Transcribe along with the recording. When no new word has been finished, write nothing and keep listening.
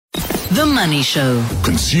The Money Show.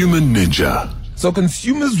 Consumer Ninja. So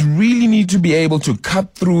consumers really need to be able to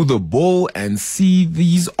cut through the bull and see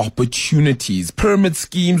these opportunities. Pyramid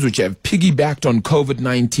schemes which have piggybacked on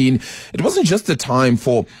COVID-19. It wasn't just a time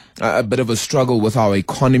for a bit of a struggle with our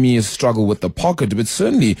economy, a struggle with the pocket, but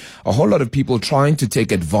certainly a whole lot of people trying to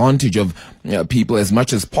take advantage of people as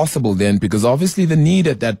much as possible then, because obviously the need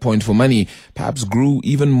at that point for money perhaps grew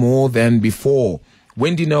even more than before.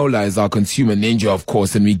 Wendy Nola is our consumer ninja, of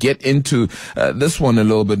course, and we get into this one a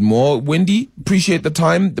little bit more. Wendy, appreciate the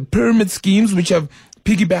time. The pyramid schemes which have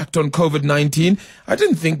piggybacked on COVID-19, I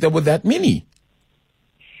didn't think there were that many.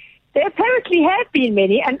 There apparently have been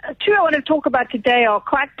many, and two I want to talk about today are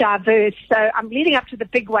quite diverse. So I'm leading up to the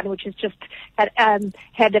big one, which has just had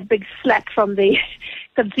a big slap from the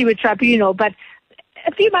Consumer Tribunal. But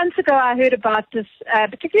a few months ago, I heard about this,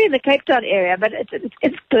 particularly in the Cape Town area, but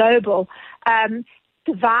it's global.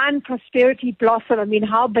 Divine Prosperity Blossom. I mean,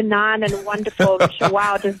 how benign and wonderful,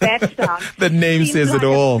 wow, does that sound? The name says like it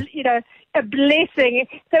all. A blessing.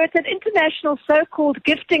 So it's an international so-called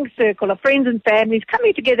gifting circle of friends and families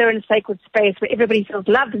coming together in a sacred space where everybody feels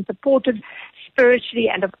loved and supported spiritually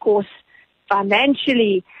and, of course,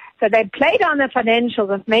 financially. So they play down the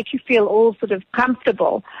financials and make you feel all sort of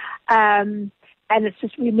comfortable. And it's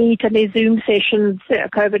just we meet in their Zoom sessions,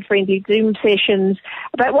 COVID-friendly Zoom sessions.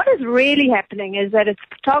 But what is really happening is that it's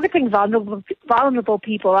targeting vulnerable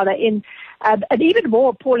people, rather in an even more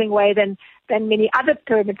appalling way than many other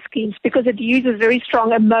pyramid schemes, because it uses very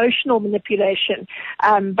strong emotional manipulation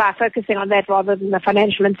by focusing on that rather than the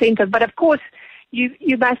financial incentive. But of course,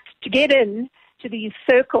 you must, to get in to these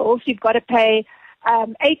circles, you've got to pay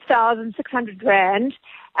 8,600 rand.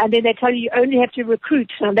 And then they tell you only have to recruit.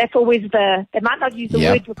 And that's always they might not use the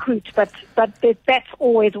word recruit, but that's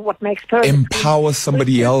always what makes purpose. Empower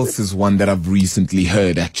somebody else is one that I've recently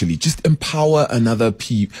heard, actually. Just empower another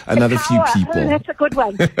few people. Oh, that's a good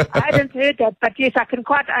one. I hadn't heard that, but yes, I can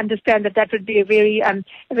quite understand that would be a very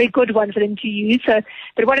good one for them to use. So,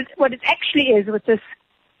 but what it actually is with this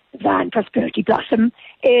Divine Prosperity Blossom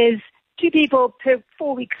is 2 people per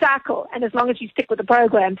 4-week cycle, and as long as you stick with the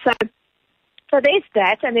program. So there's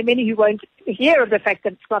that, and there are many who won't hear of the fact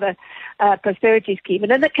that it's not a prosperity scheme. And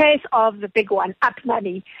in the case of the big one, Up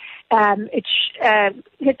Money, it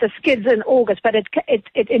hit the skids in August, but it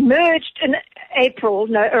emerged in April,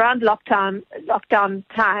 around lockdown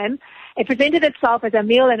time. It presented itself as a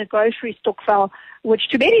meal and a grocery stokvel, which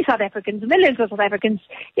to many South Africans, millions of South Africans,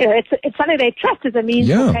 it's something they trust as a means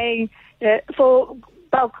of paying for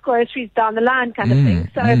bulk groceries down the line, kind of thing.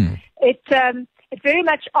 So it very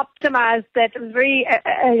much optimized that. It was very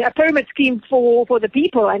a pyramid scheme for the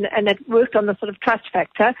people, and it worked on the sort of trust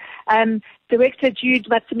factor. Director Jude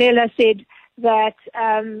Matsamela said that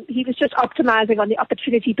he was just optimizing on the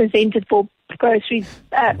opportunity presented for groceries,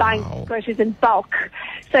 buying groceries in bulk.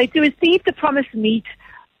 So to receive the promised meat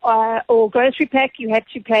or grocery pack, you had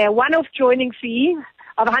to pay a one-off joining fee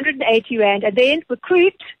of 180 rand, and then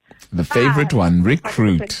recruit. The favorite one,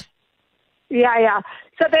 recruit. Yeah.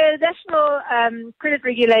 So the National Credit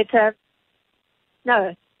Regulator,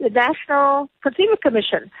 the National Consumer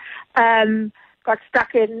Commission got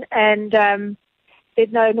stuck in and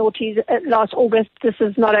said, no, naughty, last August, this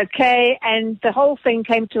is not okay. And the whole thing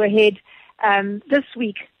came to a head this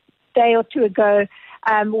week, day or two ago,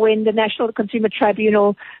 when the National Consumer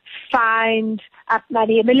Tribunal fined Up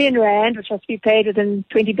Money R1 million, which has to be paid within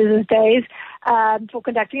 20 business days, for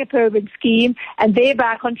conducting a pyramid scheme and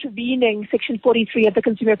thereby contravening Section 43 of the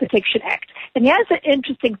Consumer Protection Act. And here's the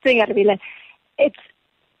interesting thing, Adabila.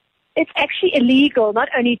 It's actually illegal not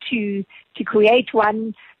only to create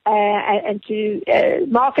one and to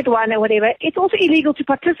market one or whatever. It's also illegal to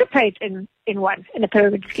participate in a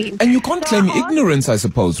pyramid scheme. And you can't claim ignorance, I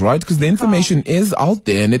suppose, right? Because the information is out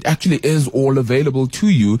there and it actually is all available to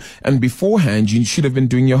you. And beforehand, you should have been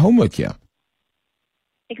doing your homework here.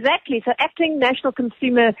 Exactly. So Acting National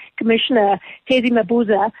Consumer Commissioner Tezi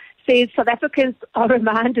Mabuza says South Africans are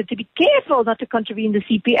reminded to be careful not to contravene the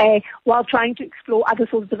CPA while trying to explore other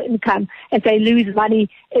sources of income as they lose money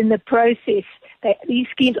in the process. These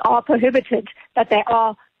schemes are prohibited, but they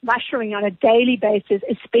are mushrooming on a daily basis,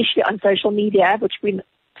 especially on social media, which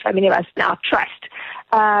so many of us now trust,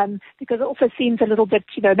 because it also seems a little bit,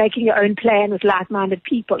 making your own plan with like-minded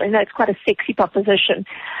people. And it's quite a sexy proposition.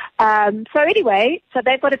 So anyway, so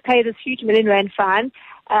they've got to pay this huge R1 million fine.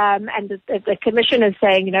 And the commission is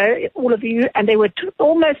saying, all of you, and there were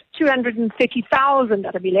almost 230,000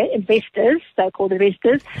 investors, so-called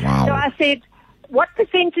investors. Wow. So I said, what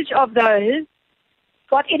percentage of those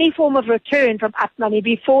got any form of return from Up Money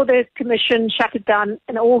before the commission shut it down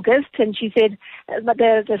in August. And she said, but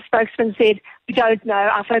the spokesman said, we don't know.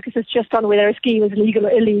 Our focus is just on whether a scheme is legal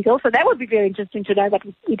or illegal. So that would be very interesting to know, but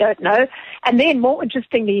we don't know. And then more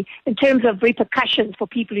interestingly, in terms of repercussions for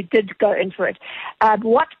people who did go in for it,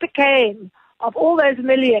 what became of all those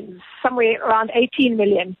millions, somewhere around 18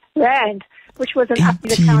 million rand, which was an Up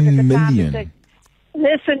Money account at the time.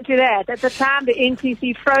 Listen to that. At the time, the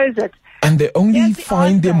NCC froze it. And they only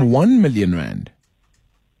fined them 1 million rand.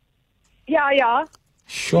 Yeah.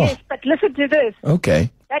 Sure. Yes, but listen to this.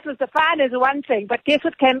 Okay. That was the fine is one thing, but guess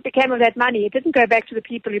what became of that money? It didn't go back to the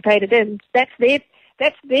people who paid it in. That's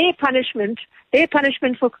their punishment. Their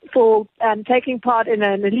punishment for taking part in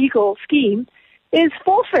an illegal scheme is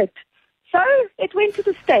forfeit. So it went to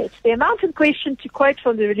the state. The amount in question, to quote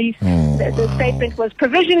from the release, the statement was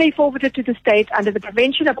provisionally forfeited to the state under the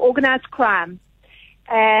Prevention of Organised Crime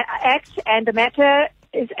Act, and the matter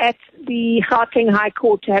is at the Gauteng High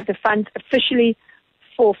Court to have the funds officially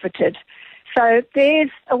forfeited. So there's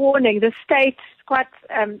a warning. The state,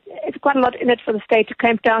 it's quite a lot in it for the state to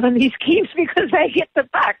clamp down on these schemes because they get the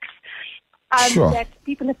bucks that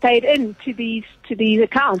people have paid in to these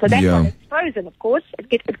accounts. So that's why it's frozen, of course.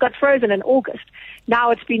 It got frozen in August.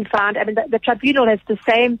 Now it's been found. I mean, the tribunal has the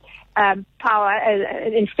same power,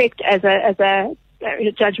 in effect, as a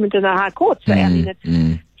judgment in the High Court. So, I mean,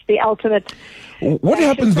 it's the ultimate. What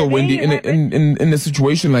happens, though, Wendy, in a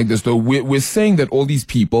situation like this, though? We're saying that all these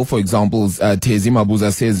people, for example, Tezi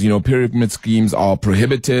Mabuza says, pyramid schemes are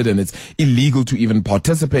prohibited and it's illegal to even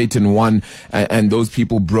participate in one, and those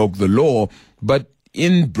people broke the law. But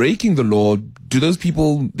in breaking the law, do those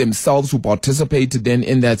people themselves who participated then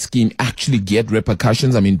in that scheme actually get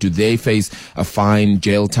repercussions? I mean, do they face a fine,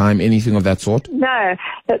 jail time, anything of that sort? No,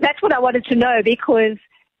 that's what I wanted to know, because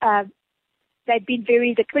the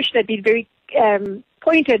commission had been very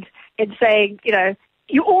pointed in saying,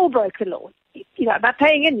 you all broke the law. By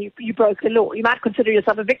paying in, you broke the law. You might consider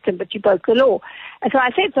yourself a victim, but you broke the law. And so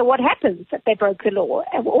I said, so what happens if they broke the law?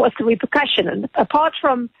 And what's the repercussion? And apart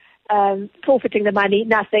from forfeiting the money,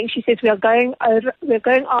 nothing. She says we're going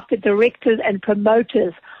after directors and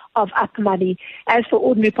promoters of Up Money. As for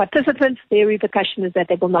ordinary participants, their repercussion is that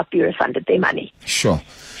they will not be refunded their money. Sure.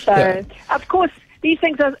 So, of course, these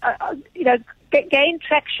things are gain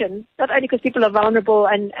traction, not only because people are vulnerable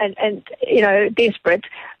and desperate,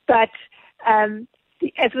 but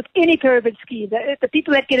as with any pyramid scheme, the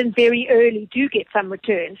people that get in very early do get some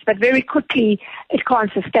returns, but very quickly it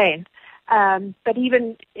can't sustain. But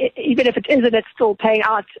even if it is in its still paying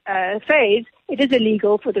out phase, it is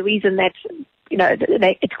illegal for the reason that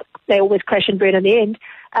they always crash and burn in the end.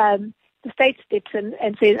 The state steps in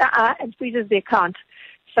and says and freezes the account.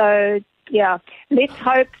 So let's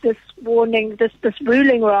hope this warning, this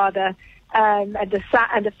ruling rather, and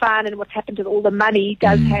the fine and what's happened to all the money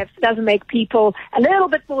does make people a little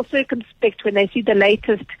bit more circumspect when they see the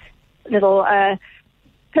latest little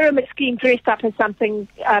pyramid scheme dressed up as something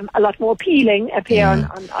a lot more appealing appear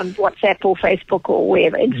on WhatsApp or Facebook or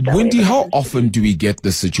wherever. Wendy, how often do we get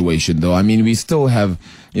this situation, though? I mean, we still have,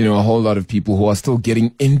 a whole lot of people who are still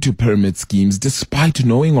getting into pyramid schemes despite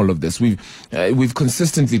knowing all of this. We've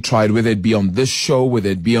consistently tried, whether it be on this show,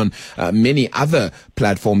 whether it be on many other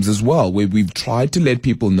platforms as well, where we've tried to let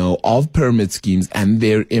people know of pyramid schemes and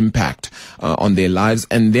their impact on their lives,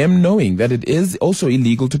 and them knowing that it is also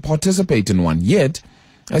illegal to participate in one. Yet,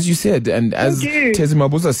 as you said, and as Tezi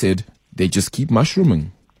Mabuza said, they just keep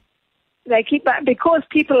mushrooming. They keep, because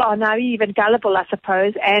people are naive and gullible, I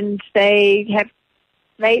suppose, and they have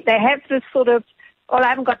this sort of, I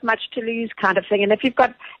haven't got much to lose kind of thing. And if you've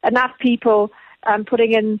got enough people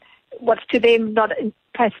putting in what's to them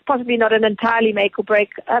possibly not an entirely make or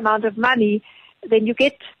break amount of money, then you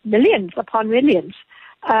get millions upon millions.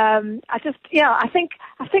 I think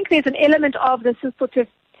there's an element of this sort of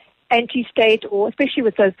anti-state, or especially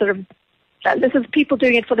with those sort of, this is people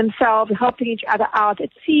doing it for themselves, helping each other out.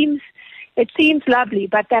 It seems lovely,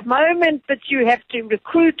 but that moment that you have to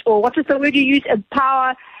recruit, or what is the word you use,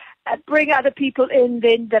 empower, bring other people in,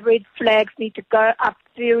 then the red flags need to go up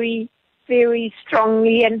very, very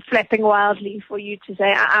strongly and flapping wildly for you to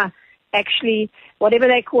say, actually, whatever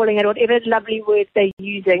they're calling it, whatever lovely words they're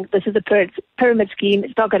using, this is a pyramid scheme,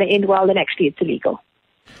 it's not going to end well, then actually it's illegal.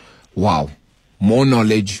 Wow. More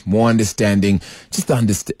knowledge, more understanding,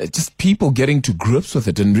 just people getting to grips with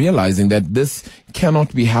it and realizing that this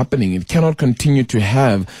cannot be happening. We cannot continue to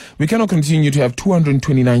have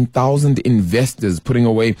 229,000 investors putting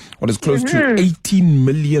away what is close to 18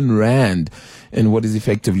 million rand in what is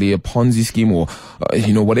effectively a Ponzi scheme, or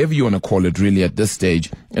whatever you want to call it really at this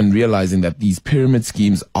stage, and realizing that these pyramid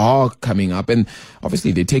schemes are coming up, and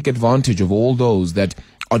obviously they take advantage of all those that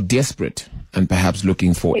are desperate and perhaps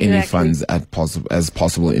looking for any funds as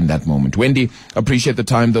possible in that moment. Wendy, appreciate the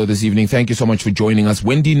time though this evening. Thank you so much for joining us.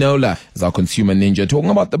 Wendy Knowler is our consumer ninja, talking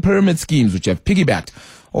about the pyramid schemes which have piggybacked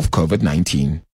off COVID-19.